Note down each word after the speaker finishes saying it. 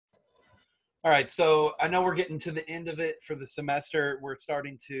All right, so I know we're getting to the end of it for the semester. We're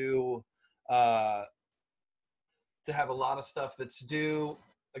starting uh, to have a lot of stuff that's due.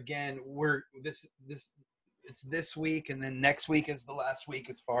 Again, it's this week, and then next week is the last week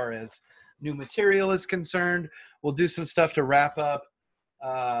as far as new material is concerned. We'll do some stuff to wrap up.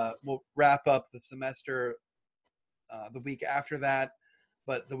 We'll wrap up the semester the week after that,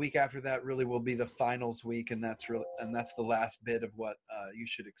 but the week after that really will be the finals week, and that's the last bit of what you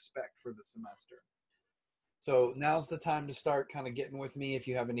should expect for the semester. So now's the time to start kind of getting with me if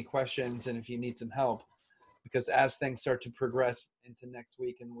you have any questions and if you need some help, because as things start to progress into next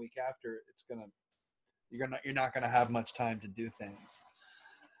week and the week after, you're not gonna have much time to do things.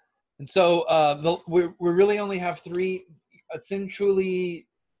 And so we really only have three essentially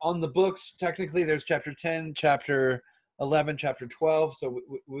on the books. Technically, there's chapter 10, chapter 11, chapter 12. So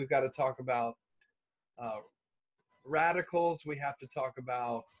we've got to talk about radicals. We have to talk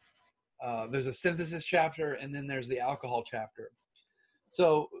about there's a synthesis chapter, and then there's the alcohol chapter.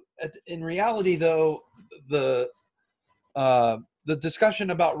 So in reality, though, the discussion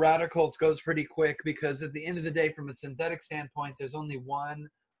about radicals goes pretty quick, because at the end of the day, from a synthetic standpoint, there's only one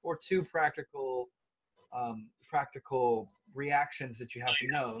or two practical reactions that you have to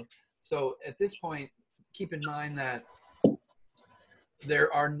know. So at this point, keep in mind that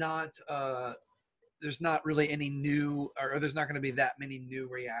there are not there's not really any new, or there's not going to be that many new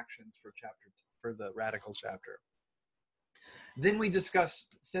reactions for the radical chapter. Then we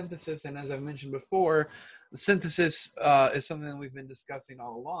discussed synthesis, and as I mentioned before, synthesis is something that we've been discussing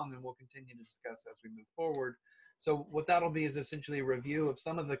all along, and we'll continue to discuss as we move forward. So what that'll be is essentially a review of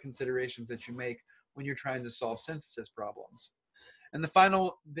some of the considerations that you make when you're trying to solve synthesis problems. And the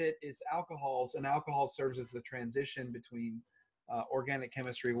final bit is alcohols, and alcohol serves as the transition between organic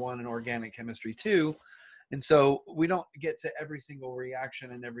chemistry 1 and organic chemistry 2. And so we don't get to every single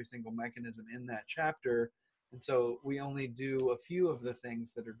reaction and every single mechanism in that chapter. And so we only do a few of the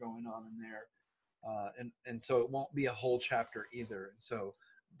things that are going on in there. And so it won't be a whole chapter either. And so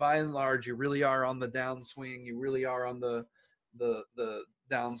by and large, you really are on the downswing. You really are on the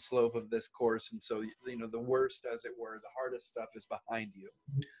downslope of this course. And so, the worst, as it were, the hardest stuff is behind you.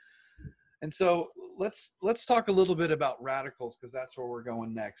 And so let's talk a little bit about radicals, because that's where we're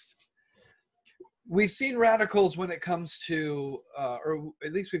going next. We've seen radicals when it comes to, or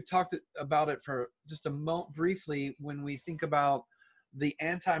at least we've talked about it for just a moment briefly, when we think about the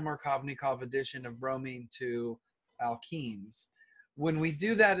anti-Markovnikov addition of bromine to alkenes. When we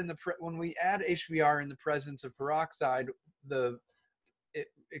do that when we add HBr in the presence of peroxide, the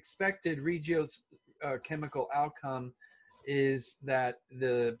expected regiochemical outcome is that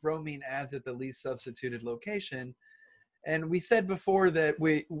the bromine adds at the least substituted location. And we said before that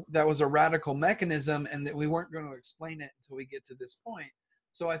that was a radical mechanism, and that we weren't going to explain it until we get to this point.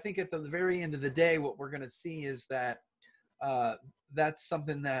 So I think at the very end of the day, what we're going to see is that that's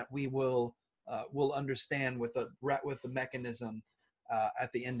something that we will understand with the mechanism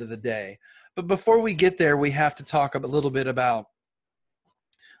at the end of the day. But before we get there, we have to talk a little bit about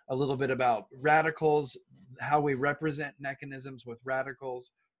radicals, how we represent mechanisms with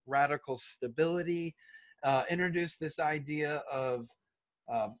radicals, radical stability, introduce this idea of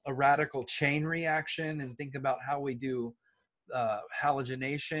a radical chain reaction, and think about how we do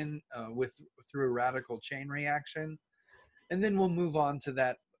halogenation through a radical chain reaction. And then we'll move on to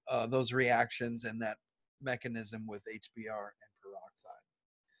that those reactions and that mechanism with HBr and peroxide.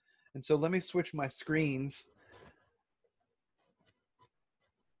 And so let me switch my screens.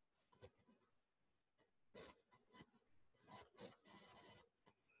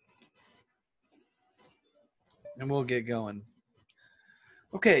 And we'll get going.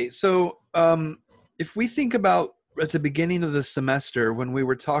 Okay, so if we think about at the beginning of the semester, when we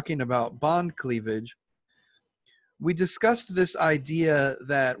were talking about bond cleavage, we discussed this idea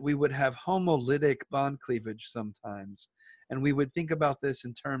that we would have homolytic bond cleavage sometimes. And we would think about this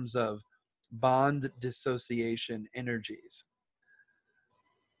in terms of bond dissociation energies.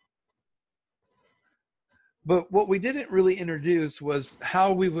 But what we didn't really introduce was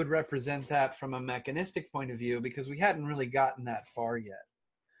how we would represent that from a mechanistic point of view, because we hadn't really gotten that far yet.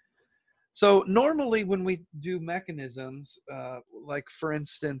 So normally when we do mechanisms, like for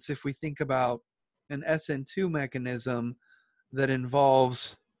instance, if we think about an SN2 mechanism that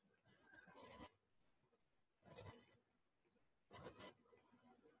involves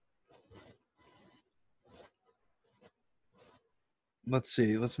let's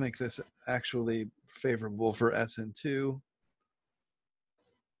make this actually favorable for SN2.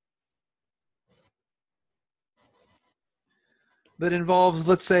 That involves,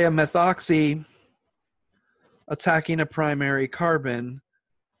 let's say, a methoxy attacking a primary carbon,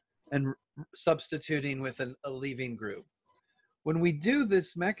 and substituting with a leaving group. When we do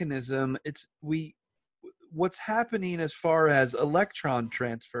this mechanism, what's happening as far as electron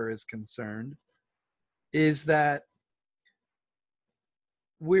transfer is concerned is that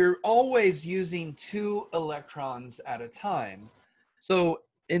we're always using 2 electrons at a time. So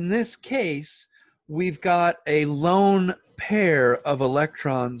in this case, we've got a lone pair of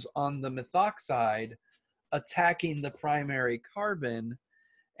electrons on the methoxide attacking the primary carbon,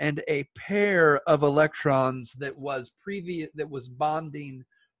 and a pair of electrons that was bonding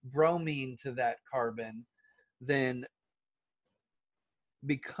bromine to that carbon then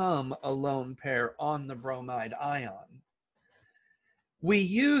become a lone pair on the bromide ion. We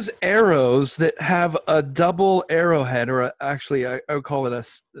use arrows that have a double arrowhead, or actually I would call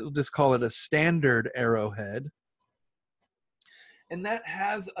it we'll just call it a standard arrowhead. And that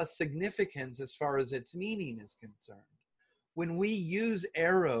has a significance as far as its meaning is concerned. When we use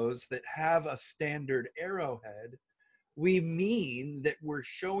arrows that have a standard arrowhead, we mean that we're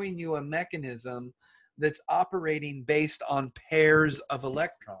showing you a mechanism that's operating based on pairs of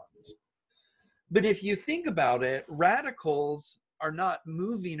electrons. But if you think about it, radicals are not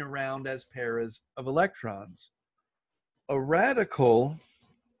moving around as pairs of electrons. A radical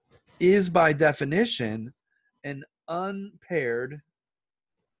is by definition an unpaired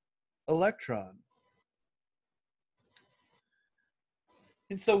electron.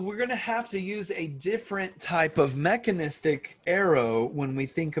 And so we're going to have to use a different type of mechanistic arrow when we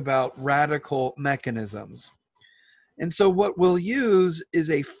think about radical mechanisms. And so what we'll use is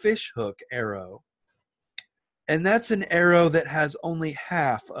a fishhook arrow. And that's an arrow that has only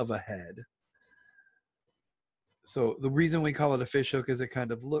half of a head. So the reason we call it a fishhook is it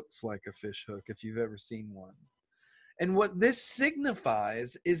kind of looks like a fishhook if you've ever seen one. And what this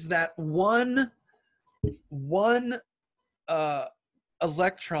signifies is that one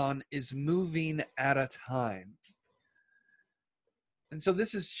electron is moving at a time. And so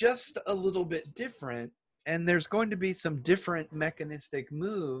this is just a little bit different, and there's going to be some different mechanistic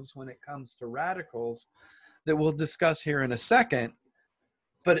moves when it comes to radicals that we'll discuss here in a second.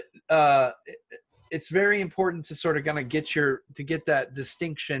 But it's very important to sort of get that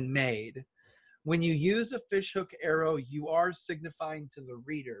distinction made. When you use a fishhook arrow, you are signifying to the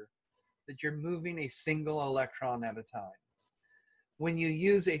reader that you're moving a single electron at a time. When you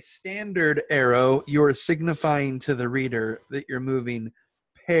use a standard arrow, you're signifying to the reader that you're moving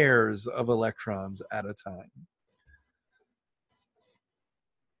pairs of electrons at a time.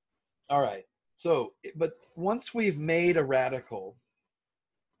 All right. So, but once we've made a radical,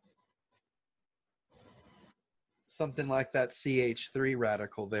 something like that CH3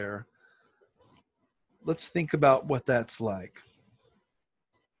 radical there, let's think about what that's like.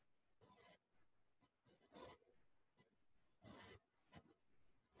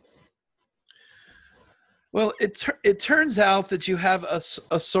 Well, it turns out that you have a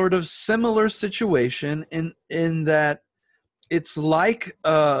sort of similar situation in that it's like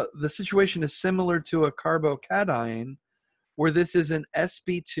the situation is similar to a carbocation, where this is an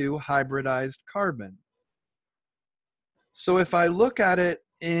sp2 hybridized carbon. So if I look at it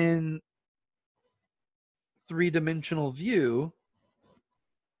in three-dimensional view,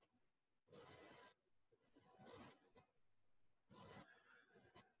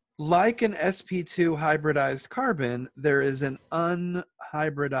 like an sp2 hybridized carbon, there is an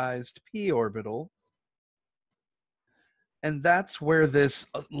unhybridized p orbital, and that's where this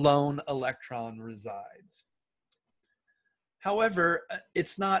lone electron resides. However,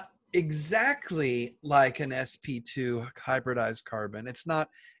 it's not exactly like an sp2 hybridized carbon. It's not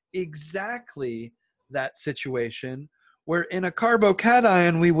exactly that situation where in a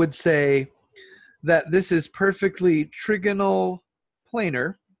carbocation we would say that this is perfectly trigonal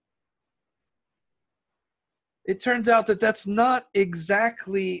planar. It turns out that that's not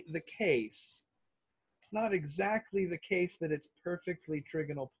exactly the case. It's not exactly the case that it's perfectly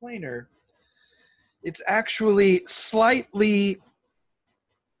trigonal planar. It's actually slightly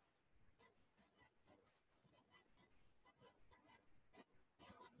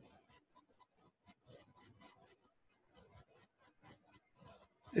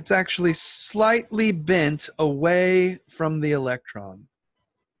bent away from the electron.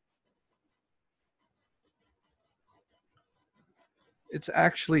 It's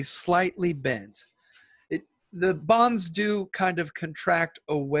actually slightly bent. The bonds do kind of contract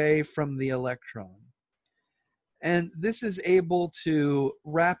away from the electron. And this is able to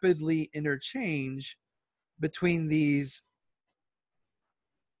rapidly interchange between these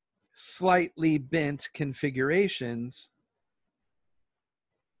slightly bent configurations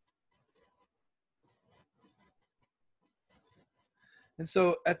And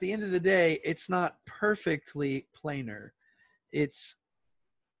so at the end of the day, it's not perfectly planar. It's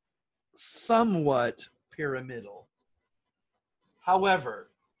somewhat pyramidal.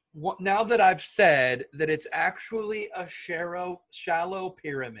 However, now that I've said that it's actually a shallow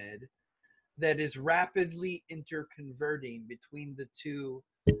pyramid that is rapidly interconverting between the two,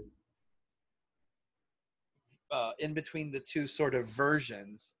 in between the two sort of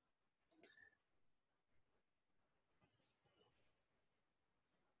versions,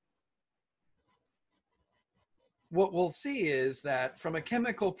 what we'll see is that from a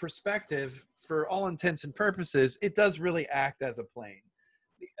chemical perspective, for all intents and purposes, it does really act as a plane.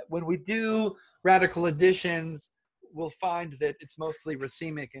 When we do radical additions, we'll find that it's mostly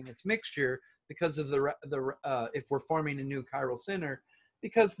racemic in its mixture because of if we're forming a new chiral center,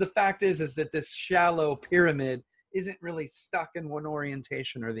 because the fact is that this shallow pyramid isn't really stuck in one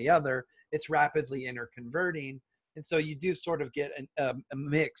orientation or the other. It's rapidly interconverting. And so you do sort of get a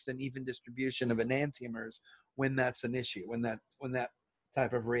mixed and even distribution of enantiomers when that's an issue, when that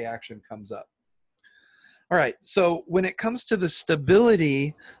type of reaction comes up. All right, so when it comes to the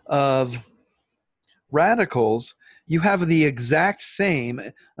stability of radicals, you have the exact same,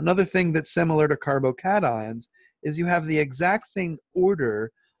 another thing that's similar to carbocations is you have the exact same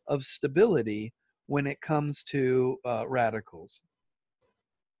order of stability when it comes to radicals.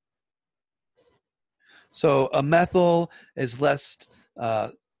 So a methyl is less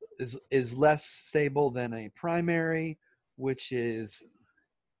stable than a primary, which is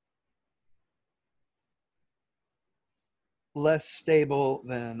less stable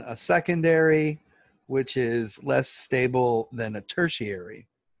than a secondary, which is less stable than a tertiary.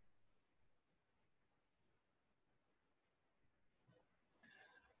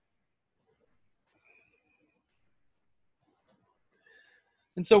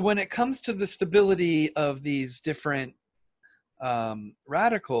 And so when it comes to the stability of these different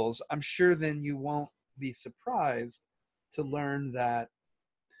radicals, I'm sure then you won't be surprised to learn that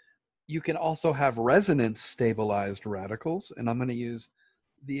you can also have resonance stabilized radicals. And I'm going to use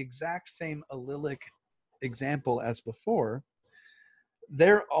the exact same alylic example as before.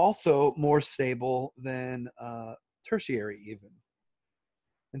 They're also more stable than tertiary even.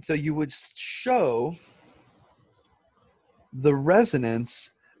 And so you would show the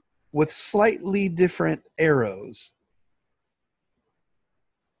resonance with slightly different arrows.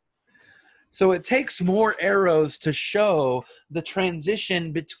 So it takes more arrows to show the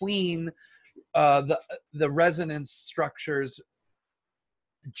transition between the resonance structures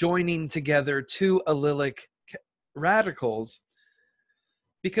joining together two alylic radicals,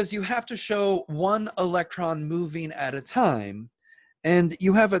 because you have to show one electron moving at a time, and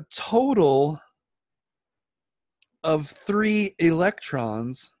you have a total of 3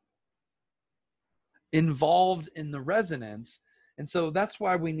 electrons involved in the resonance. And so that's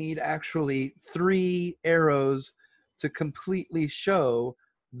why we need actually 3 arrows to completely show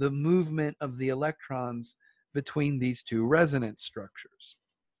the movement of the electrons between these two resonance structures.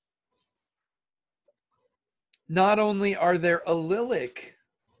 Not only are there alylic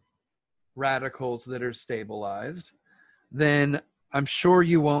radicals that are stabilized, then I'm sure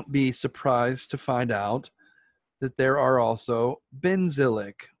you won't be surprised to find out that there are also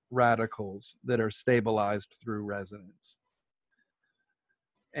benzylic radicals that are stabilized through resonance.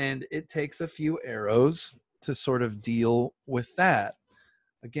 And it takes a few arrows to sort of deal with that.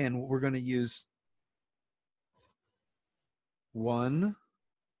 Again, we're going to use 1,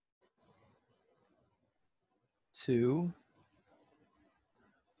 2,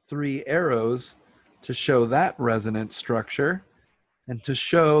 3 arrows to show that resonance structure and to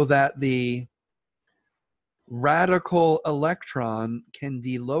show that the radical electron can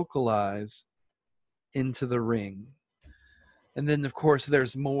delocalize into the ring. And then, of course,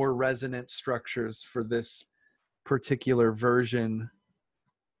 there's more resonance structures for this particular version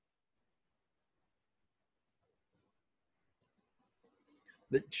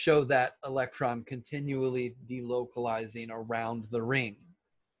that show that electron continually delocalizing around the ring.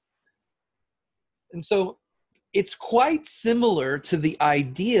 And so it's quite similar to the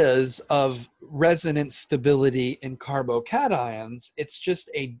ideas of resonance stability in carbocations. It's just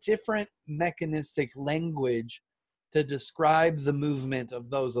a different mechanistic language to describe the movement of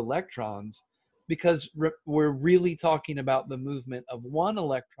those electrons, because we're really talking about the movement of one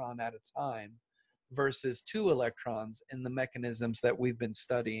electron at a time versus 2 electrons in the mechanisms that we've been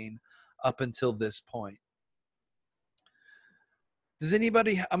studying up until this point. Does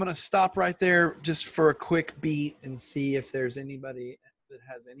anybody, I'm going to stop right there just for a quick beat and see if there's anybody that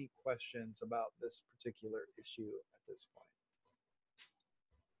has any questions about this particular issue at this point.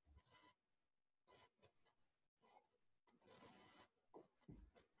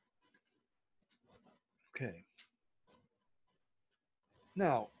 Okay.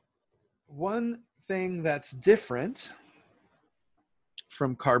 Now, one thing that's different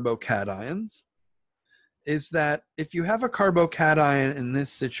from carbocations is that if you have a carbocation in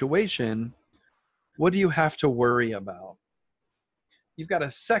this situation, what do you have to worry about? You've got a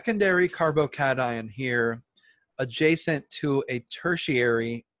secondary carbocation here adjacent to a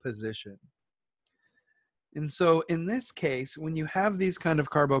tertiary position. And so in this case, when you have these kind of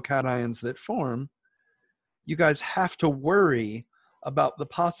carbocations that form, you guys have to worry about the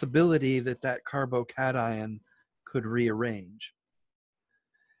possibility that that carbocation could rearrange.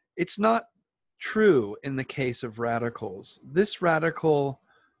 It's not true in the case of radicals. This radical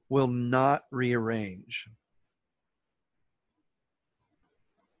will not rearrange.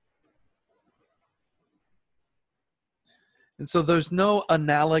 And so there's no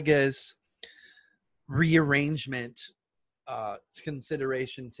analogous rearrangement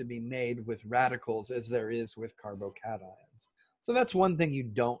consideration to be made with radicals as there is with carbocations. So that's one thing you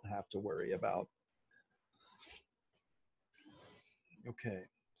don't have to worry about. Okay,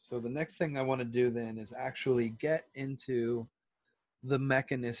 so the next thing I want to do then is actually get into the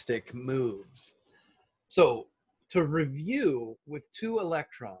mechanistic moves. So to review, with 2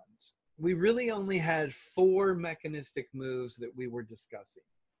 electrons, we really only had 4 mechanistic moves that we were discussing.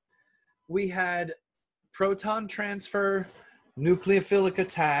 We had proton transfer, nucleophilic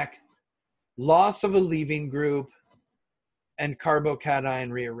attack, loss of a leaving group, and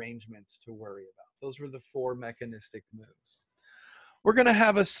carbocation rearrangements to worry about. Those were the 4 mechanistic moves. We're going to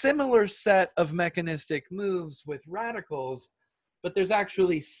have a similar set of mechanistic moves with radicals, but there's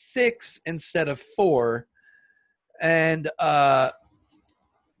actually 6 instead of 4. And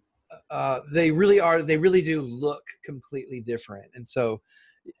they really do look completely different. And so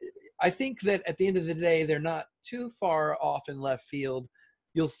I think that at the end of the day, they're not too far off in left field.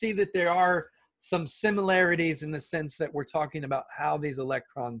 You'll see that there are some similarities in the sense that we're talking about how these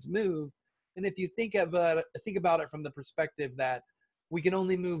electrons move. And if you think about it from the perspective that we can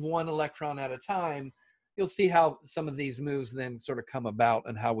only move 1 electron at a time, you'll see how some of these moves then sort of come about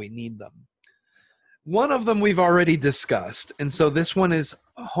and how we need them. One of them we've already discussed, and so this one is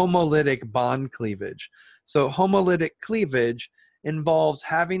homolytic bond cleavage. So homolytic cleavage involves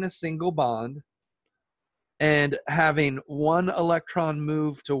having a single bond and having 1 electron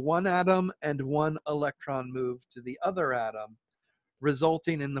move to one atom and 1 electron move to the other atom,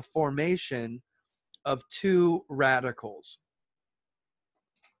 resulting in the formation of 2 radicals.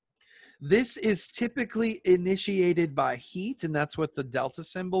 This is typically initiated by heat, and that's what the delta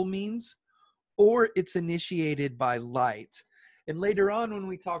symbol means, or it's initiated by light. And later on, when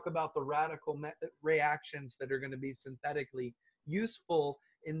we talk about the radical reactions that are going to be synthetically useful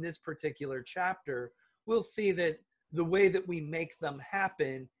in this particular chapter, we'll see that the way that we make them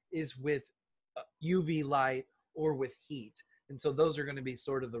happen is with UV light or with heat. And so those are going to be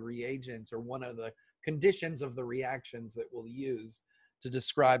sort of the reagents or one of the conditions of the reactions that we'll use to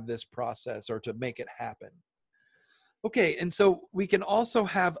describe this process or to make it happen. Okay, and so we can also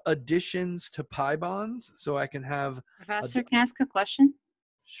have additions to pi bonds. So I can have... Professor, can I ask a question?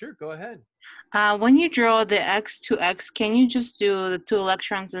 Sure, go ahead. When you draw the X to X, can you just do the 2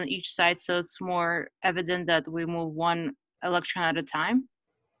 electrons on each side so it's more evident that we move 1 electron at a time?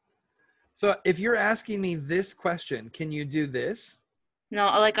 So if you're asking me this question, can you do this? No,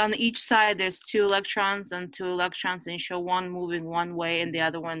 like on each side, there's 2 electrons and 2 electrons, and you show one moving one way and the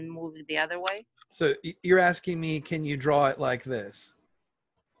other one moving the other way. So you're asking me, can you draw it like this?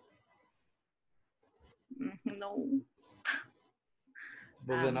 No.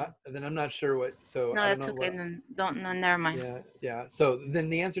 Well, then I'm not sure what. So no, I don't that's know okay. Then no, never mind. Yeah. So then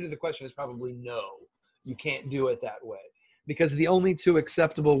the answer to the question is probably no. You can't do it that way because the only 2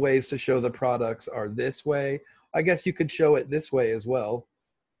 acceptable ways to show the products are this way. I guess you could show it this way as well.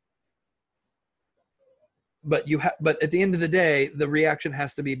 But but at the end of the day, the reaction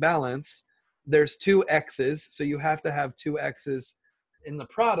has to be balanced. There's 2 X's, so you have to have 2 X's in the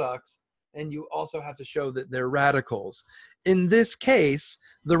products, and you also have to show that they're radicals. In this case,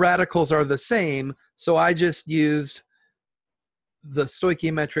 the radicals are the same, so I just used the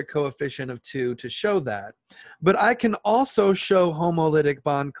stoichiometric coefficient of 2 to show that. But I can also show homolytic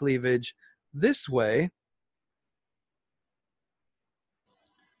bond cleavage this way.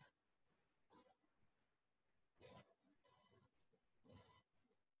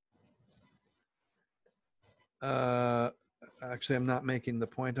 Actually, I'm not making the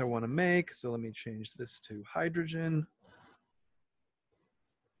point I want to make, so let me change this to hydrogen.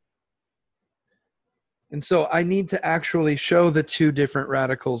 And so I need to actually show the 2 different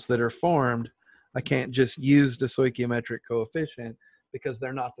radicals that are formed. I can't just use the stoichiometric coefficient because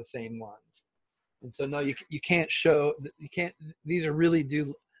they're not the same ones. And so no, you can't show, you can't, these are really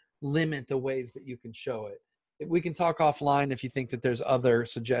do limit the ways that you can show it. We can talk offline if you think that there's other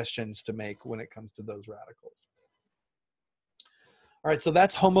suggestions to make when it comes to those radicals. All right, so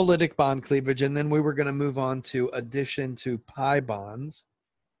that's homolytic bond cleavage, and then we were going to move on to addition to pi bonds.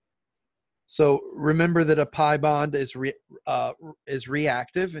 So remember that a pi bond is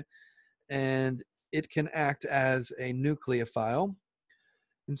reactive, and it can act as a nucleophile.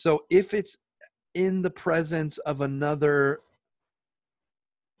 And so if it's in the presence of another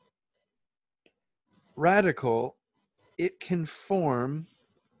radical, it can form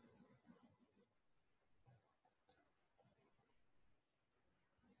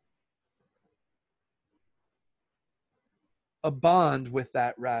a bond with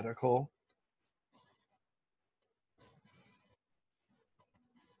that radical,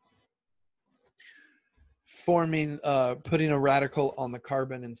 forming, putting a radical on the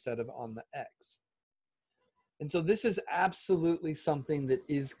carbon instead of on the X. And so this is absolutely something that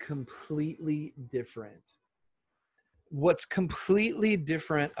is completely different. What's completely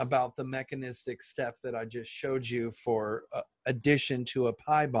different about the mechanistic step that I just showed you for addition to a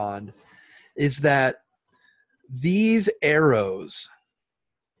pi bond is that these arrows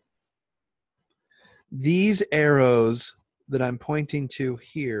that I'm pointing to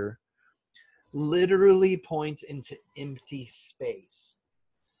here literally point into empty space.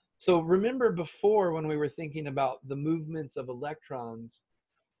 So remember before, when we were thinking about the movements of electrons,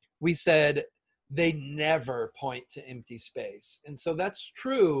 we said they never point to empty space. And so that's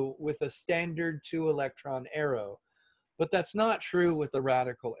true with a standard 2-electron arrow, but that's not true with a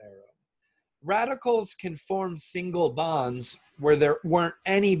radical arrow. Radicals can form single bonds where there weren't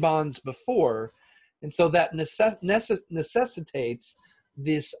any bonds before, and so that necessitates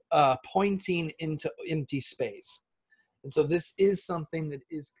this pointing into empty space. And so this is something that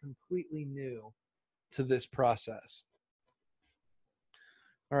is completely new to this process.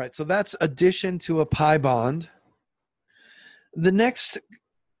 All right, so that's addition to a pi bond. The next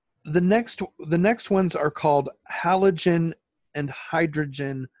ones are called halogen and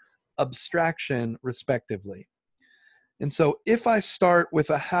hydrogen abstraction, respectively. And so if I start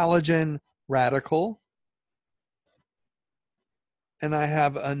with a halogen radical and I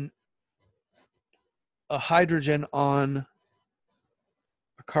have a hydrogen on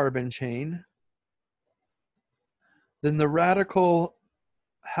a carbon chain, then the radical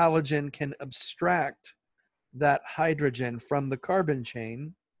halogen can abstract that hydrogen from the carbon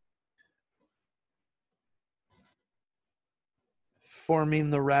chain, forming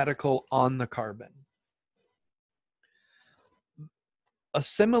the radical on the carbon. A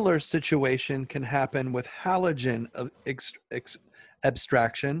similar situation can happen with halogen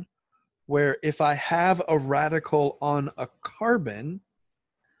abstraction, where if I have a radical on a carbon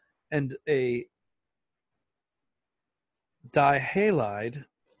and a dihalide,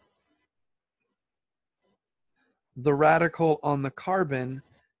 the radical on the carbon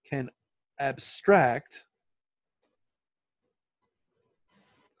can abstract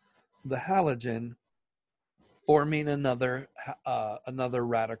the halogen, forming another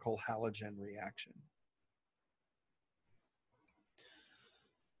radical halogen reaction.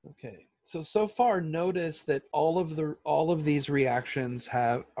 Okay, so far notice that all of these reactions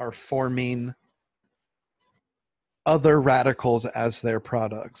are forming other radicals as their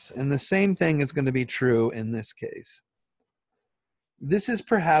products, and the same thing is going to be true in this case. This is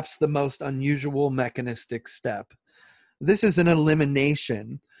perhaps the most unusual mechanistic step. This is an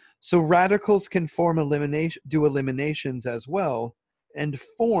elimination. So radicals can form do eliminations as well and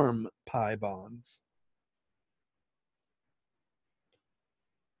form pi bonds.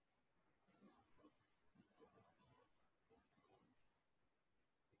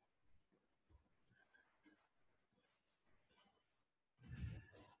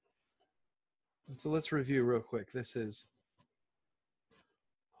 So let's review real quick. This is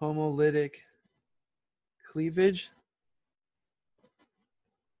homolytic cleavage.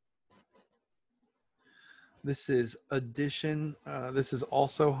 This is addition. This is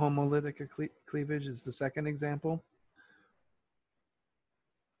also homolytic cleavage is the second example.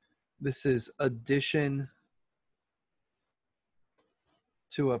 This is addition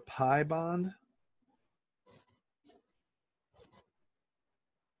to a pi bond.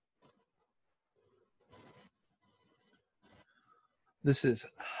 This is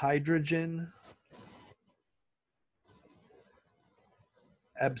hydrogen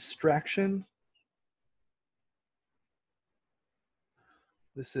abstraction.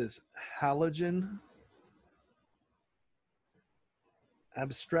 This is halogen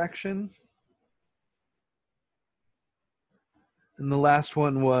abstraction. And the last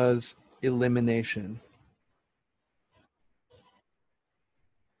one was elimination.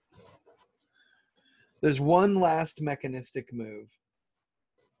 There's one last mechanistic move.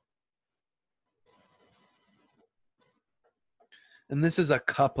 And this is a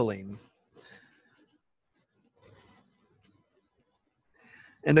coupling.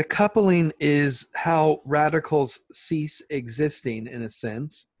 And a coupling is how radicals cease existing, in a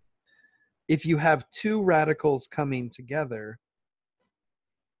sense. If you have two radicals coming together,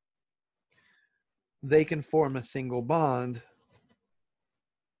 they can form a single bond.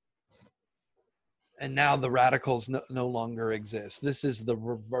 And now the radicals no longer exist. This is the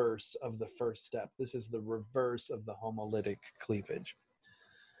reverse of the first step. This is the reverse of the homolytic cleavage.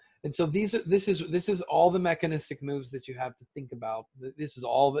 And so this is all the mechanistic moves that you have to think about. This is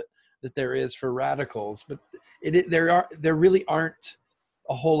all that there is for radicals, but there really aren't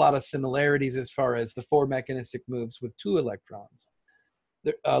a whole lot of similarities as far as the four mechanistic moves with two electrons.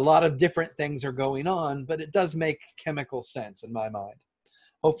 A lot of different things are going on, but it does make chemical sense in my mind.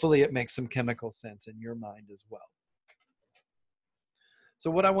 Hopefully it makes some chemical sense in your mind as well. So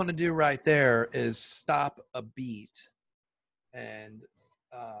what I want to do right there is stop a beat and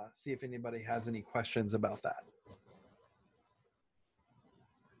see if anybody has any questions about that.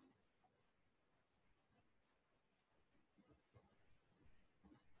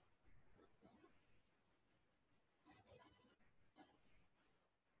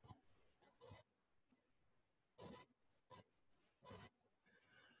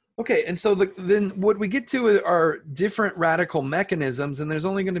 Okay, and so then what we get to are different radical mechanisms, and there's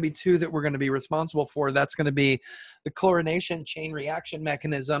only going to be two that we're going to be responsible for. That's going to be the chlorination chain reaction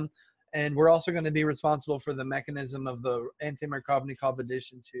mechanism, and we're also going to be responsible for the mechanism of the anti-markovnikov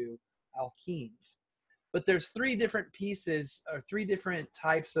addition to alkenes. But there's three different pieces, or three different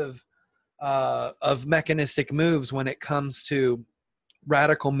types of mechanistic moves when it comes to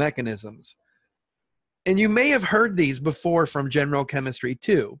radical mechanisms. And you may have heard these before from general chemistry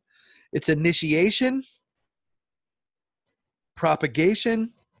too. It's initiation,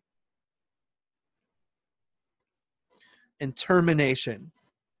 propagation, and termination.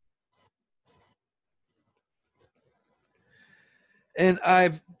 And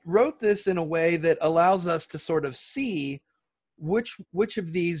I've wrote this in a way that allows us to sort of see which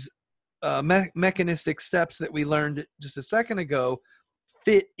of these mechanistic steps that we learned just a second ago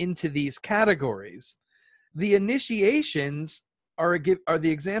fit into these categories. The initiations are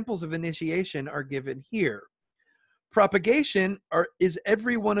the examples of initiation are given here. Propagation is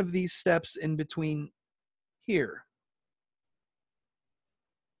every one of these steps in between here.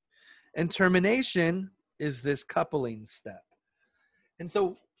 And termination is this coupling step. And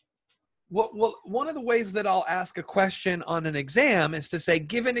so one of the ways that I'll ask a question on an exam is to say,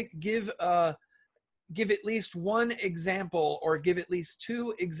 give at least one example, or give at least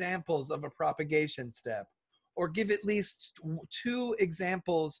two examples of a propagation step, or give at least two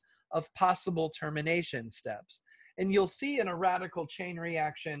examples of possible termination steps. And you'll see in a radical chain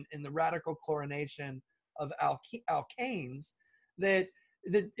reaction, in the radical chlorination of alkanes, that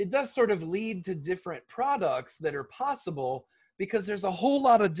it does sort of lead to different products that are possible, because there's a whole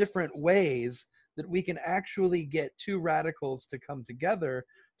lot of different ways that we can actually get two radicals to come together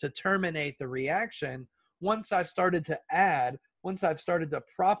to terminate the reaction once I've started to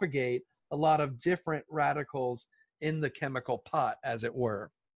propagate a lot of different radicals in the chemical pot, as it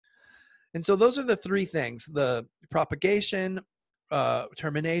were. And so those are the three things: the propagation,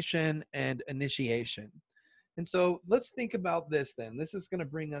 termination, and initiation. And so let's think about this then. This is going to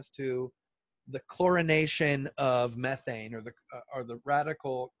bring us to the chlorination of methane, or the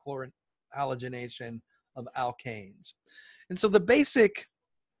radical halogenation of alkanes. And so the basic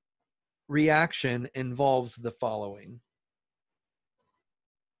reaction involves the following: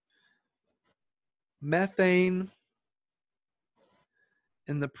 methane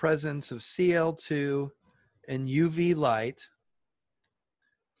in the presence of Cl2 and UV light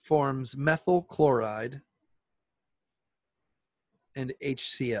forms methyl chloride and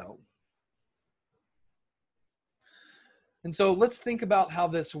HCl. And so let's think about how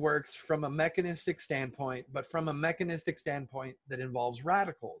this works from a mechanistic standpoint, but from a mechanistic standpoint that involves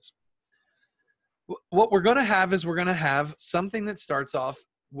radicals. What we're going to have is something that starts off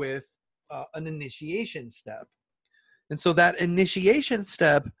with an initiation step. And so that initiation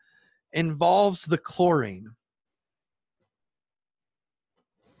step involves the chlorine.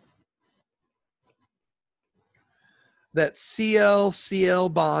 That Cl-Cl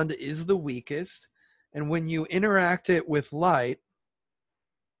bond is the weakest, and when you interact it with light,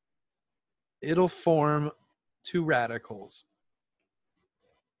 it'll form two radicals.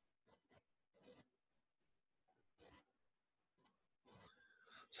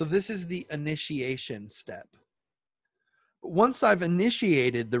 So this is the initiation step. Once I've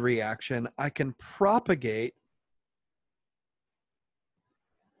initiated the reaction, I can propagate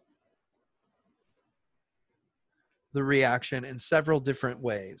the reaction in several different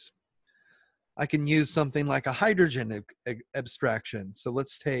ways. I can use something like a hydrogen abstraction. So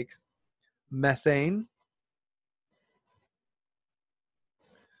let's take methane.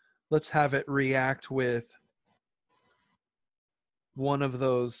 Let's have it react with one of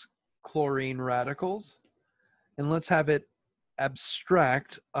those chlorine radicals, and let's have it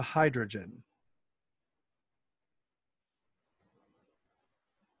abstract a hydrogen.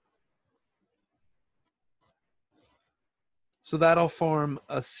 So that'll form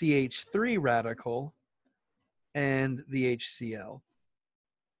a CH3 radical and the HCl.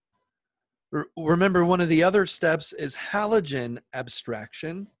 Remember, one of the other steps is halogen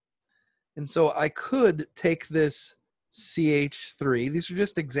abstraction. And so I could take this CH3. These are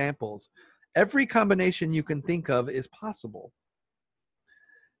just examples. Every combination you can think of is possible.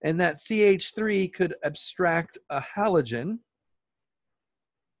 And that CH3 could abstract a halogen.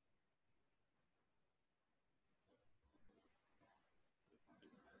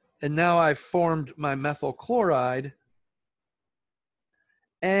 And now I've formed my methyl chloride.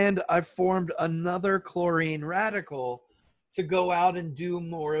 And I've formed another chlorine radical to go out and do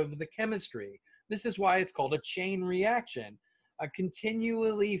more of the chemistry. This is why it's called a chain reaction,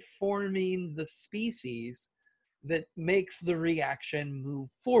 continually forming the species that makes the reaction move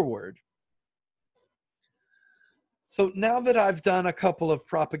forward. So now that I've done a couple of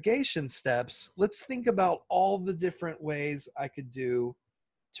propagation steps, let's think about all the different ways I could do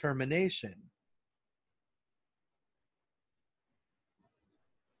termination.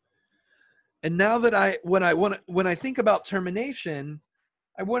 And now that when I think about termination,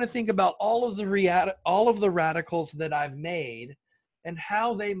 I want to think about all of the radicals that I've made and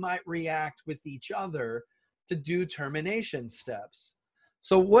how they might react with each other to do termination steps.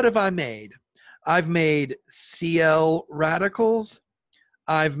 So what have I made? I've made Cl radicals.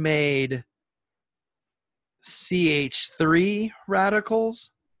 I've made CH3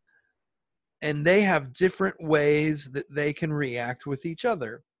 radicals. And they have different ways that they can react with each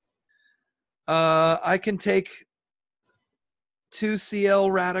other. I can take 2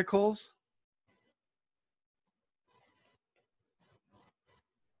 Cl radicals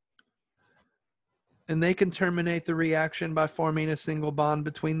and they can terminate the reaction by forming a single bond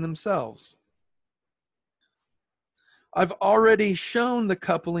between themselves. I've already shown the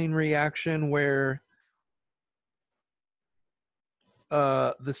coupling reaction where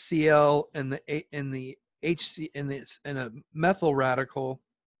the Cl and the HC and a methyl radical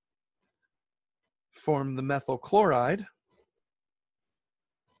form the methyl chloride.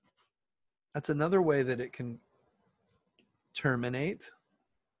 That's another way that it can terminate.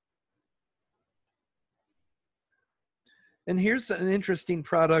 And here's an interesting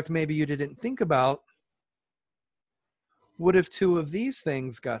product maybe you didn't think about. What if two of these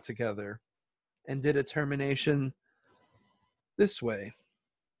things got together and did a termination this way?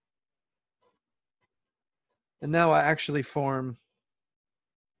 And now I actually form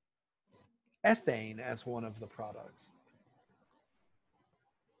ethane as one of the products.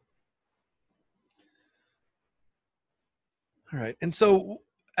 All right. And so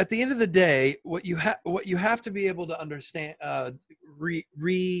at the end of the day, what you have to be able to understand,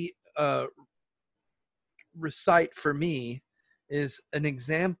 recite for me is an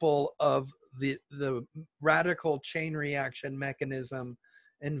example of the radical chain reaction mechanism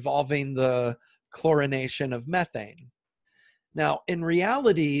involving the chlorination of methane. Now, in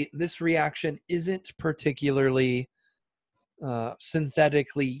reality, this reaction isn't particularly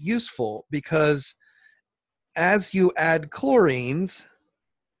synthetically useful because as you add chlorines,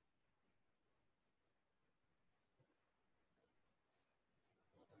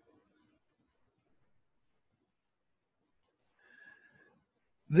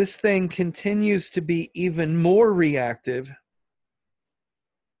 this thing continues to be even more reactive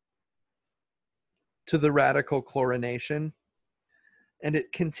to the radical chlorination, and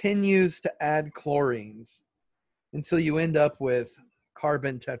it continues to add chlorines until you end up with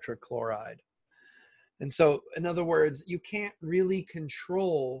carbon tetrachloride. And so, in other words, you can't really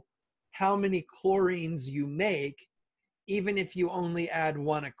control how many chlorines you make. Even if you only add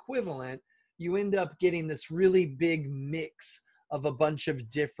one equivalent, you end up getting this really big mix of a bunch of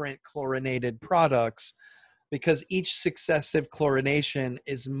different chlorinated products because each successive chlorination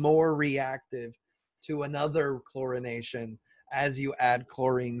is more reactive to another chlorination as you add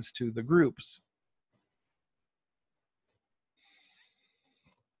chlorines to the groups.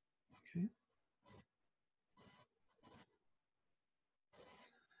 Okay.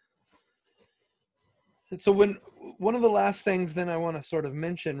 So one of the last things then I want to sort of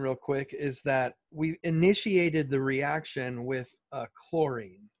mention real quick is that we initiated the reaction with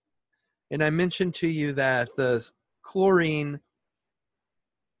chlorine. And I mentioned to you that the chlorine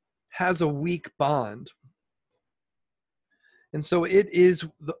has a weak bond. And so it is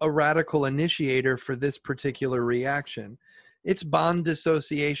a radical initiator for this particular reaction. Its bond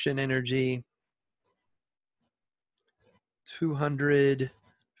dissociation energy,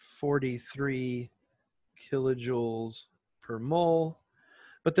 243 kilojoules per mole.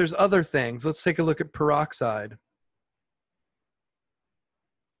 But there's other things. Let's take a look at peroxide.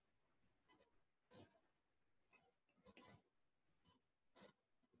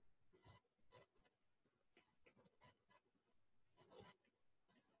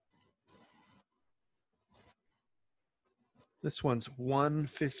 This one's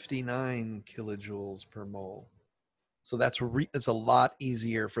 159 kilojoules per mole. So it's a lot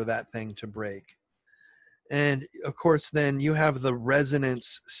easier for that thing to break. And of course, then you have the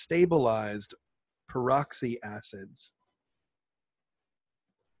resonance stabilized peroxy acids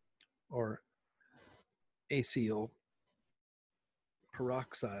or acyl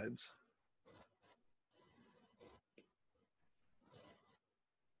peroxides.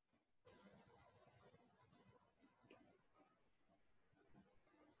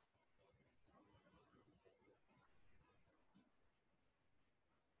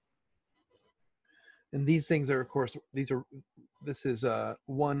 And these things are, of course, this is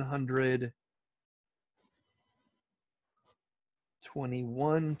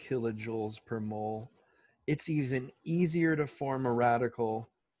 121 kilojoules per mole. It's even easier to form a radical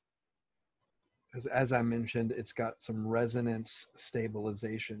because, as I mentioned, it's got some resonance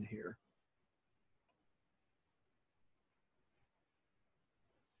stabilization here.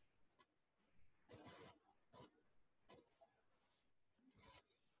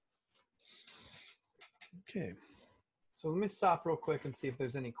 Okay, so let me stop real quick and see if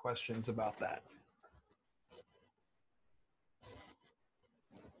there's any questions about that.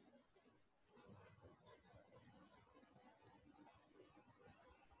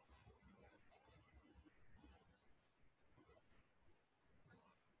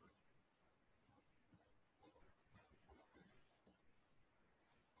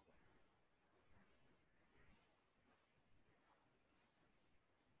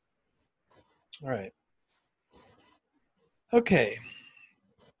 All right. Okay.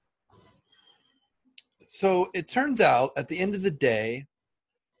 So it turns out at the end of the day,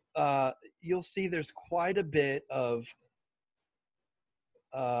 you'll see there's quite a bit of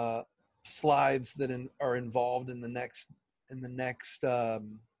slides that are involved in the next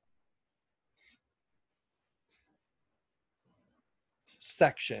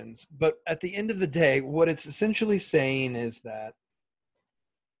sections. But at the end of the day, what it's essentially saying is that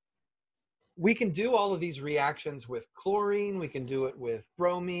we can do all of these reactions with chlorine, we can do it with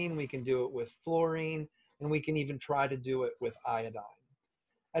bromine, we can do it with fluorine, and we can even try to do it with iodine.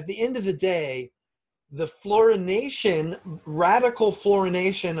 At the end of the day, the fluorination, radical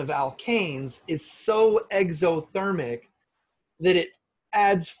fluorination of alkanes is so exothermic that it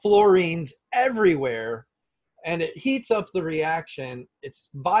adds fluorines everywhere and it heats up the reaction. It's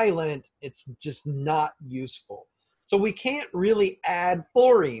violent. It's just not useful. So we can't really add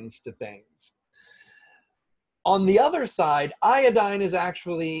fluorines to things. On the other side, iodine is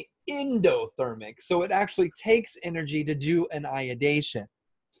actually endothermic. So it actually takes energy to do an iodation.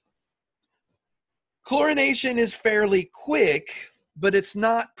 Chlorination is fairly quick, but it's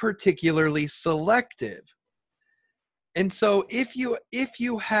not particularly selective. And so if you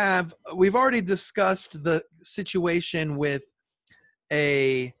have, we've already discussed the situation with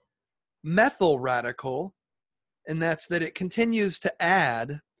a methyl radical, and that's that it continues to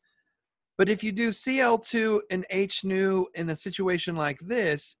add. But if you do Cl2 and H nu in a situation like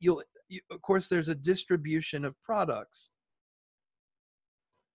this, of course, there's a distribution of products.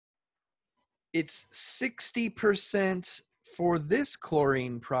 It's 60% for this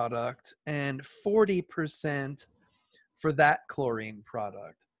chlorine product and 40% for that chlorine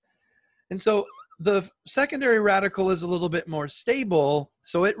product. And so the secondary radical is a little bit more stable,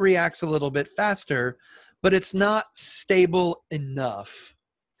 so it reacts a little bit faster, but it's not stable enough.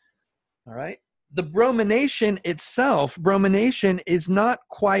 All right. The bromination itself, bromination is not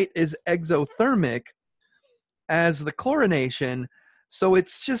quite as exothermic as the chlorination, so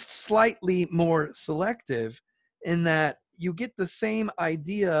it's just slightly more selective in that you get the same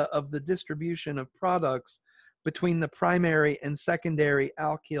idea of the distribution of products between the primary and secondary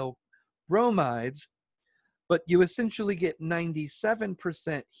alkyl bromides, but you essentially get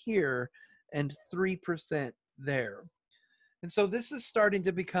 97% here and 3% there. And so this is starting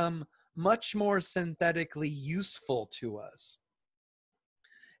to become much more synthetically useful to us.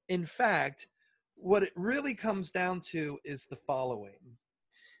 In fact, what it really comes down to is the following.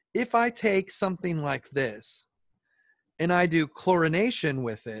 If I take something like this and I do chlorination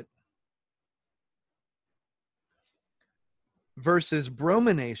with it versus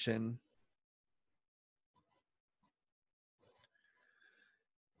bromination,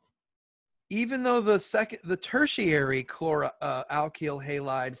 even though the tertiary alkyl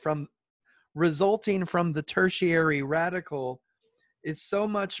halide resulting from the tertiary radical is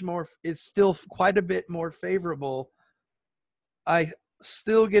still quite a bit more favorable, I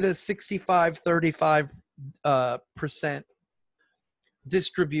still get a 65-35%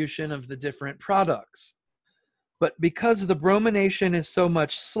 distribution of the different products. But because the bromination is so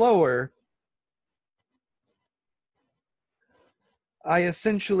much slower, I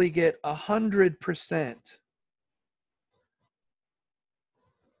essentially get 100%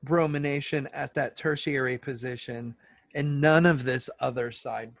 bromination at that tertiary position and none of this other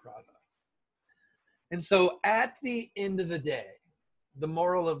side product. And so at the end of the day, the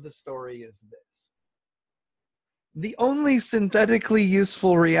moral of the story is this. The only synthetically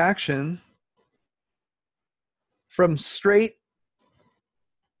useful reaction from straight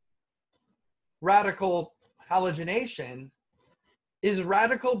radical halogenation is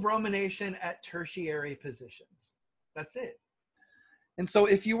radical bromination at tertiary positions. That's it. And so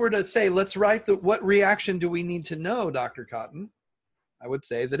if you were to say, let's write what reaction do we need to know, Dr. Cotton? I would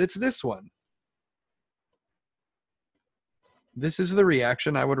say that it's this one. This is the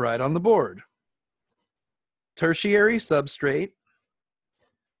reaction I would write on the board. Tertiary substrate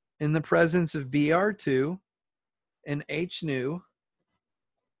in the presence of Br2 and H nu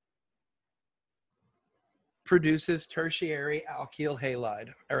produces tertiary alkyl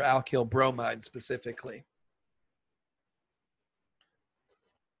halide, or alkyl bromide specifically.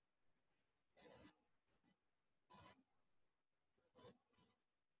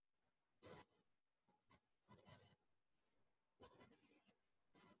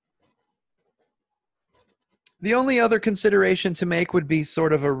 The only other consideration to make would be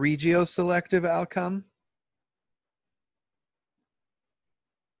sort of a regioselective outcome.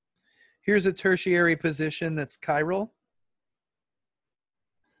 Here's a tertiary position that's chiral.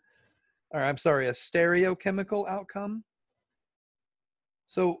 Or I'm sorry, a stereochemical outcome.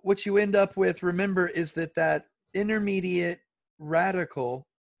 So what you end up with, remember, is that intermediate radical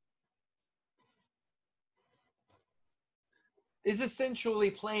is essentially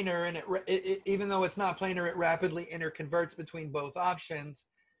planar, and even though it's not planar, it rapidly interconverts between both options.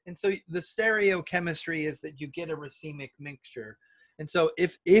 And so the stereochemistry is that you get a racemic mixture. And so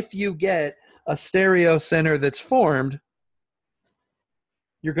if you get a stereocenter that's formed,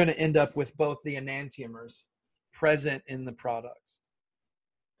 you're going to end up with both the enantiomers present in the products.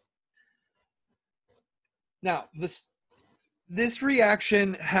 Now, this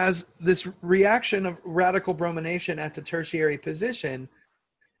reaction of radical bromination at the tertiary position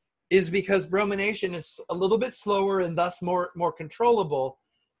is because bromination is a little bit slower and thus more controllable,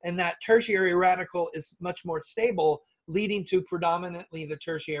 and that tertiary radical is much more stable, leading to predominantly the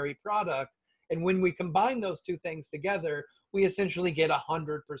tertiary product. And when we combine those two things together, we essentially get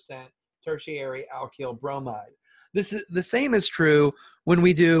 100% tertiary alkyl bromide. The same is true when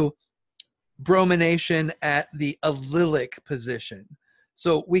we do bromination at the alylic position.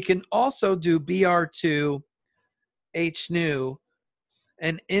 So we can also do Br2 H nu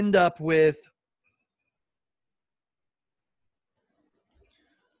and end up with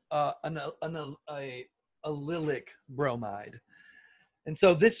a alylic bromide. And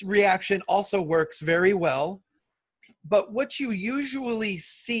so this reaction also works very well. But what you usually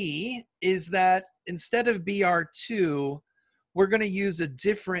see is that instead of Br2, we're going to use a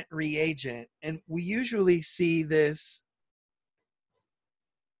different reagent. And we usually see this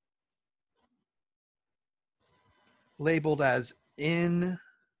labeled as NBS.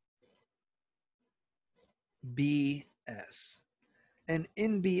 And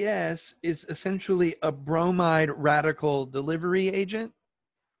NBS is essentially a bromide radical delivery agent.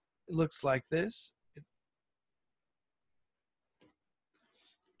 It looks like this.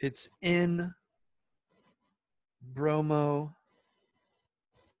 It's N bromo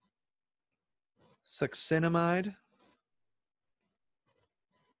succinimide.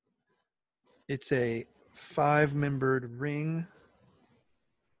 It's a 5-membered ring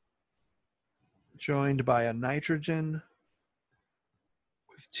joined by a nitrogen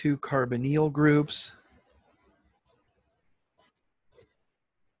with 2 carbonyl groups.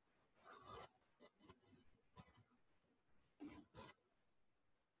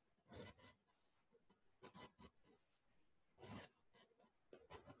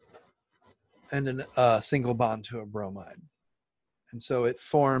 and a single bond to a bromide. And so it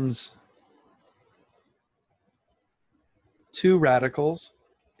forms two radicals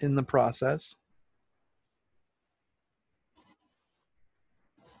in the process.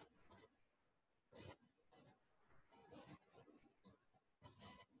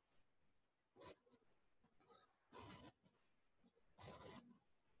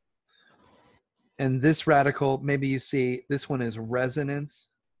 And this radical, maybe you see this one is resonance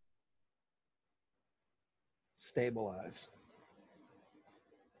stabilized.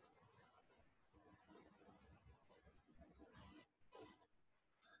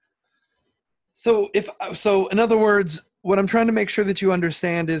 So in other words, what I'm trying to make sure that you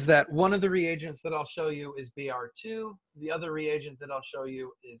understand is that one of the reagents that I'll show you is Br2. The other reagent that I'll show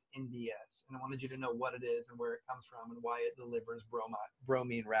you is NBS. And I wanted you to know what it is and where it comes from and why it delivers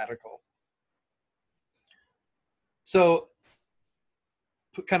bromine radical. So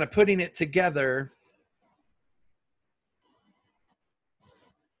kind of putting it together,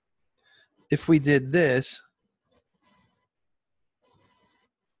 if we did this,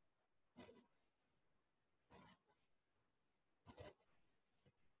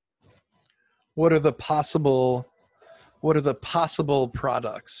 what are the possible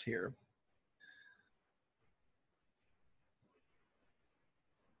products here?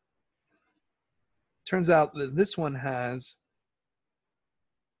 Turns out that this one has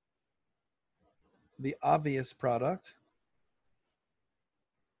the obvious product,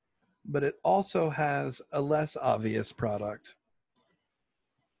 but it also has a less obvious product.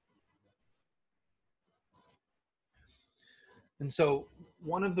 And so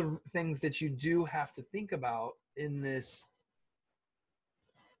one of the things that you do have to think about in this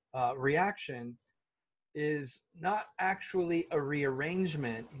reaction is not actually a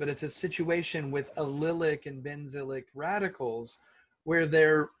rearrangement, but it's a situation with alylic and benzylic radicals where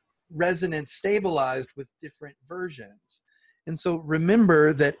they're resonance stabilized with different versions. And so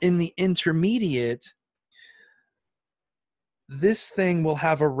remember that in the intermediate, this thing will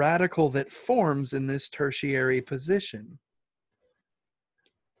have a radical that forms in this tertiary position.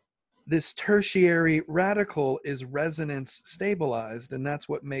 This tertiary radical is resonance stabilized, and that's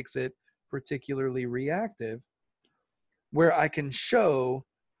what makes it particularly reactive, where I can show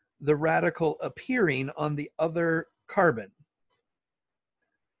the radical appearing on the other carbon.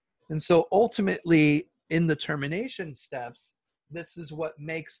 And so ultimately, in the termination steps, this is what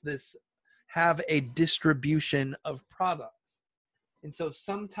makes this have a distribution of products. And so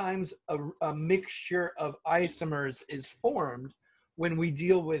sometimes a mixture of isomers is formed when we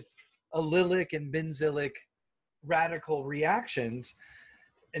deal with alylic and benzylic radical reactions.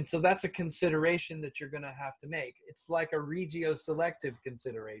 And so that's a consideration that you're going to have to make. It's like a regioselective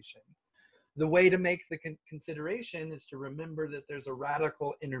consideration. The way to make the consideration is to remember that there's a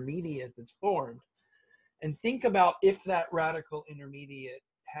radical intermediate that's formed. And think about if that radical intermediate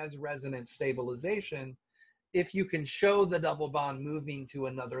has resonance stabilization, if you can show the double bond moving to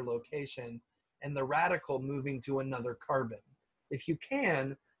another location and the radical moving to another carbon. If you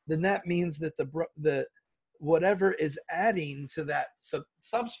can, then that means that the whatever is adding to that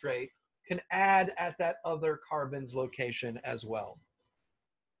substrate can add at that other carbon's location as well.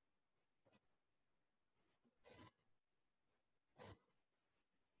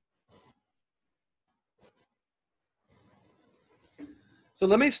 So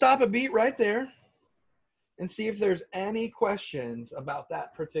let me stop a beat right there and see if there's any questions about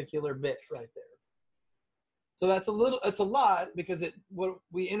that particular bit right there. So it's a lot because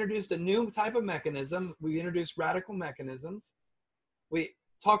we introduced a new type of mechanism. We introduced radical mechanisms. We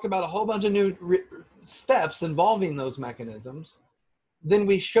talked about a whole bunch of new steps involving those mechanisms. Then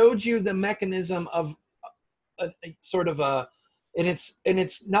we showed you the mechanism of and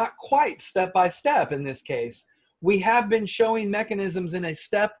it's not quite step by step in this case. We have been showing mechanisms in a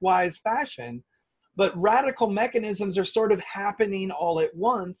stepwise fashion, but radical mechanisms are sort of happening all at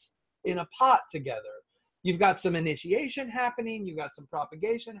once in a pot together. You've got some initiation happening, you've got some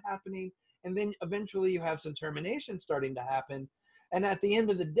propagation happening, and then eventually you have some termination starting to happen. And at the end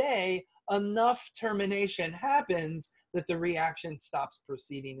of the day, enough termination happens that the reaction stops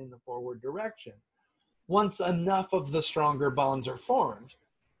proceeding in the forward direction once enough of the stronger bonds are formed.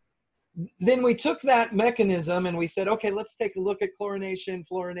 Then we took that mechanism and we said, okay, let's take a look at chlorination,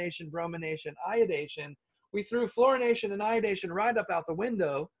 fluorination, bromination, iodation. We threw fluorination and iodation right up out the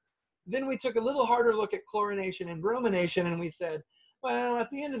window. Then we took a little harder look at chlorination and bromination and we said, well, at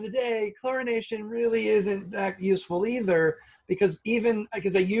the end of the day, chlorination really isn't that useful either because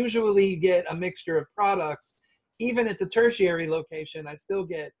I usually get a mixture of products, even at the tertiary location, I still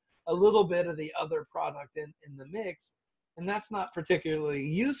get a little bit of the other product in the mix, and that's not particularly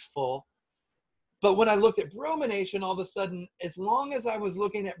useful. But when I looked at bromination, all of a sudden, as long as I was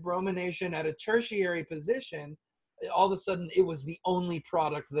looking at bromination at a tertiary position, all of a sudden it was the only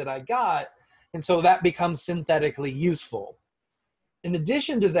product that I got. And so that becomes synthetically useful. In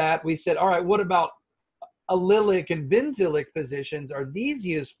addition to that, we said, all right, what about alylic and benzylic positions? Are these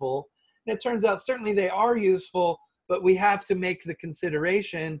useful? And it turns out certainly they are useful, but we have to make the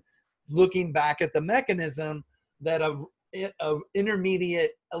consideration, looking back at the mechanism, that a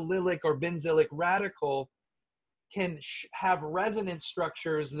intermediate alylic or benzylic radical can have resonance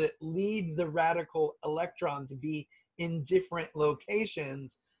structures that lead the radical electron to be in different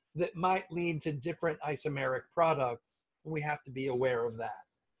locations that might lead to different isomeric products. And we have to be aware of that.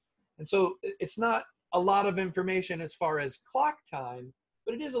 And so it's not a lot of information as far as clock time,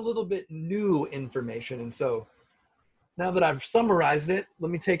 but it is a little bit new information. And so now that I've summarized it,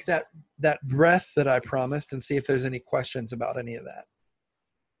 let me take that breath that I promised and see if there's any questions about any of that.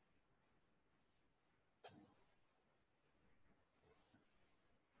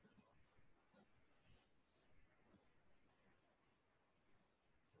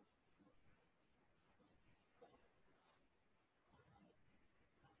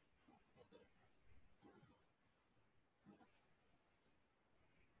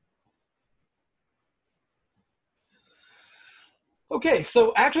 Okay,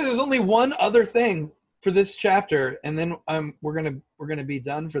 so actually there's only one other thing for this chapter, and then we're gonna be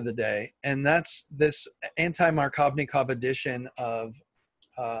done for the day, and that's this anti-Markovnikov addition of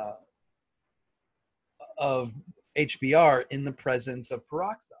HBr in the presence of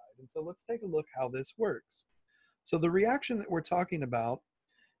peroxide. And so let's take a look how this works. So the reaction that we're talking about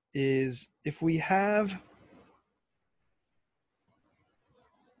is if we have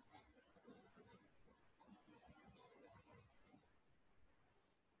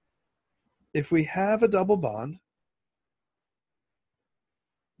a double bond,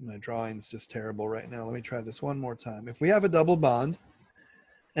 my drawing's just terrible right now. Let me try this one more time. If we have a double bond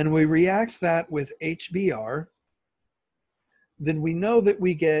and we react that with HBr, then we know that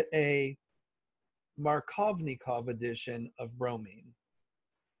we get a Markovnikov addition of bromine.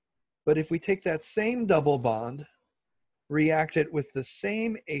 But if we take that same double bond, react it with the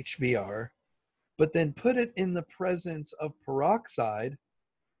same HBr, but then put it in the presence of peroxide,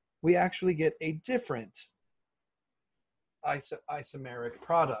 we actually get a different isomeric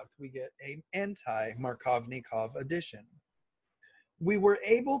product. We get an anti-Markovnikov addition. We were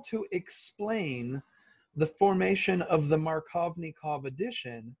able to explain the formation of the Markovnikov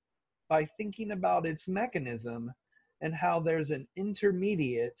addition by thinking about its mechanism and how there's an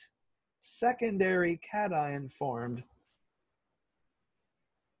intermediate secondary cation formed,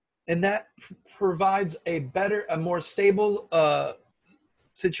 and that provides a more stable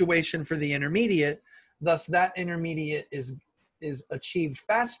situation for the intermediate. Thus, that intermediate is achieved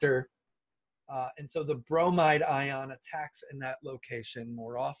faster, and so the bromide ion attacks in that location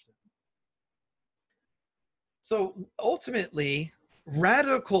more often. So ultimately,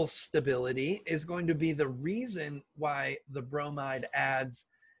 radical stability is going to be the reason why the bromide adds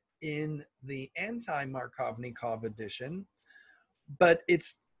in the anti-Markovnikov addition, but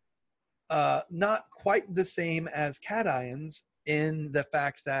it's not quite the same as cations in the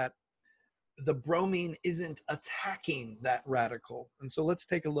fact that the bromine isn't attacking that radical. And so let's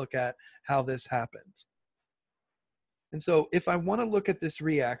take a look at how this happens. And so if I want to look at this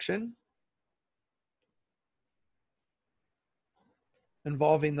reaction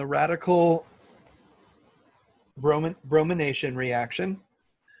involving the radical bromination reaction,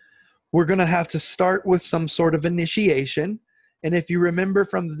 we're going to have to start with some sort of initiation. And if you remember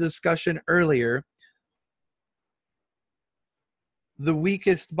from the discussion earlier, the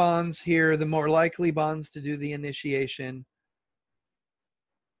weakest bonds here, the more likely bonds to do the initiation,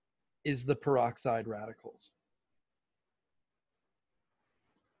 is the peroxide radicals.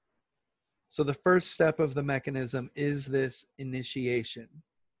 So the first step of the mechanism is this initiation.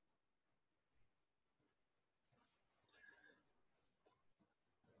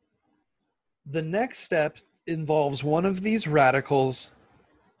 The next step involves one of these radicals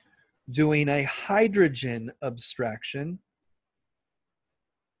doing a hydrogen abstraction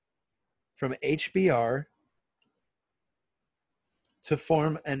from HBr to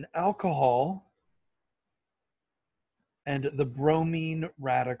form an alcohol and the bromine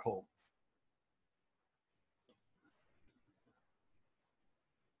radical.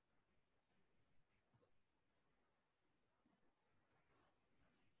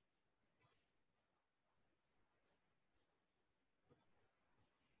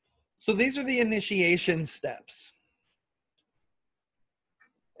 So these are the initiation steps.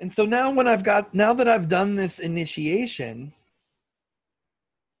 And so now now that I've done this initiation,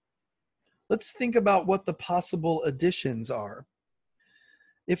 let's think about what the possible additions are.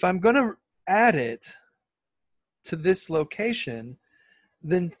 If I'm going to add it to this location,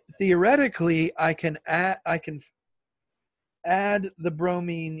 then theoretically I can add the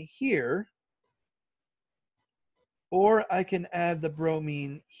bromine here, or I can add the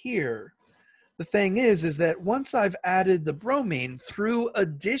bromine here. The thing is that once I've added the bromine through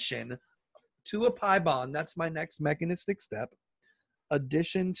addition to a pi bond, that's my next mechanistic step,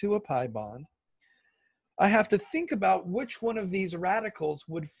 addition to a pi bond, I have to think about which one of these radicals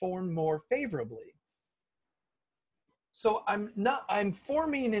would form more favorably. So I'm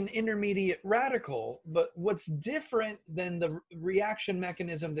forming an intermediate radical, but what's different than the reaction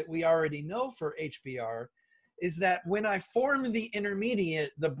mechanism that we already know for HBr is that when I form the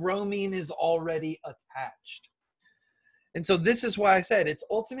intermediate, the bromine is already attached. And so this is why I said it's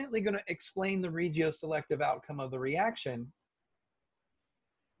ultimately going to explain the regioselective outcome of the reaction,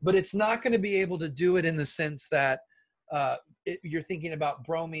 but it's not going to be able to do it in the sense that you're thinking about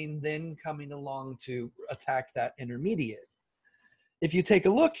bromine then coming along to attack that intermediate. If you take a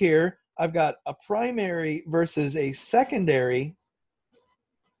look here, I've got a primary versus a secondary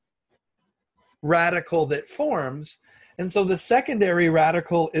radical that forms. And so the secondary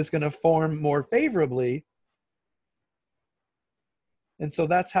radical is going to form more favorably. And so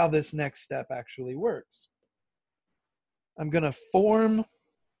that's how this next step actually works. I'm going to form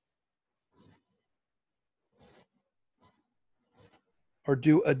or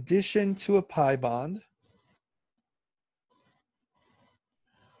do addition to a pi bond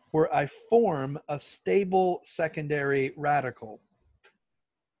where I form a stable secondary radical.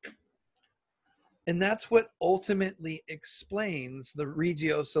 And that's what ultimately explains the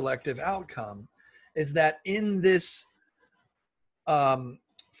regioselective outcome, is that in this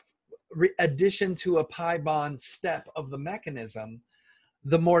addition to a pi bond step of the mechanism,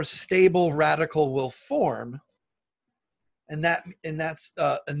 the more stable radical will form, and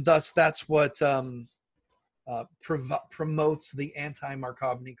thus that's what promotes the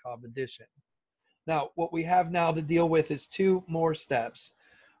anti-Markovnikov addition. Now, what we have now to deal with is two more steps.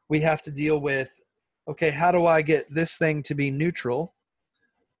 We have to deal with, okay, how do I get this thing to be neutral,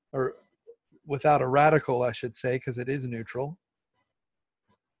 or without a radical, I should say, because it is neutral.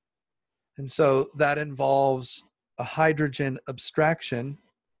 And so that involves a hydrogen abstraction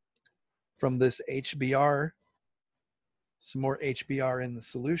from this HBr, some more HBr in the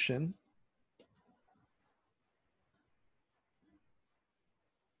solution.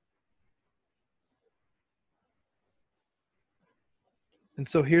 And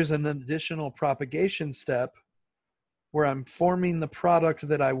so here's an additional propagation step where I'm forming the product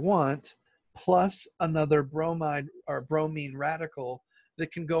that I want plus another bromide or bromine radical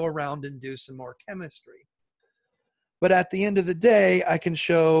that can go around and do some more chemistry. But at the end of the day, I can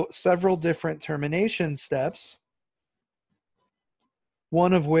show several different termination steps,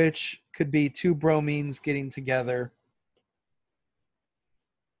 one of which could be two bromines getting together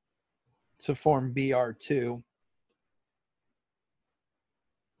to form Br2.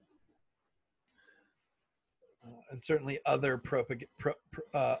 And certainly other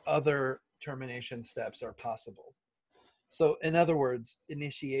other termination steps are possible. So in other words,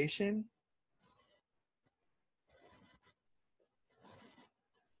 initiation,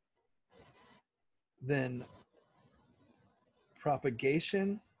 then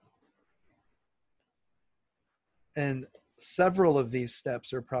propagation, and several of these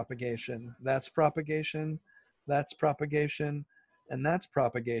steps are propagation. That's propagation, that's propagation, and that's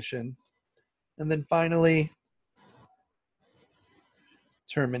propagation. And then finally,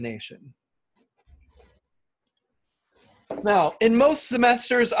 termination. Now, in most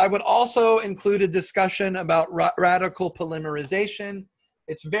semesters, I would also include a discussion about radical polymerization.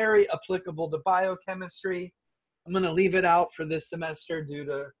 It's very applicable to biochemistry. I'm going to leave it out for this semester due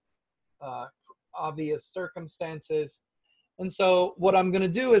to obvious circumstances. And so what I'm going to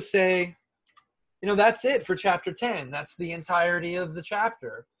do is say, you know, that's it for chapter 10. That's the entirety of the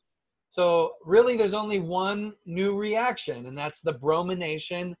chapter. So really, there's only one new reaction, and that's the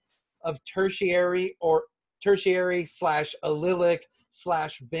bromination of tertiary slash alylic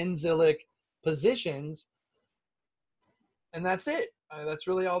slash benzylic positions. And that's it. That's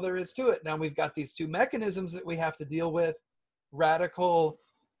really all there is to it. Now we've got these two mechanisms that we have to deal with: radical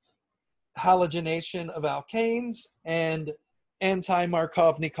halogenation of alkanes and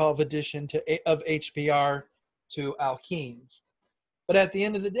anti-Markovnikov addition of HBr to alkenes. But at the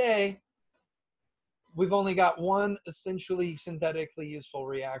end of the day, we've only got one essentially synthetically useful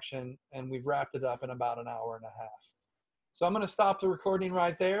reaction, and we've wrapped it up in about an hour and a half. So I'm going to stop the recording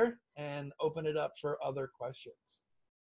right there and open it up for other questions.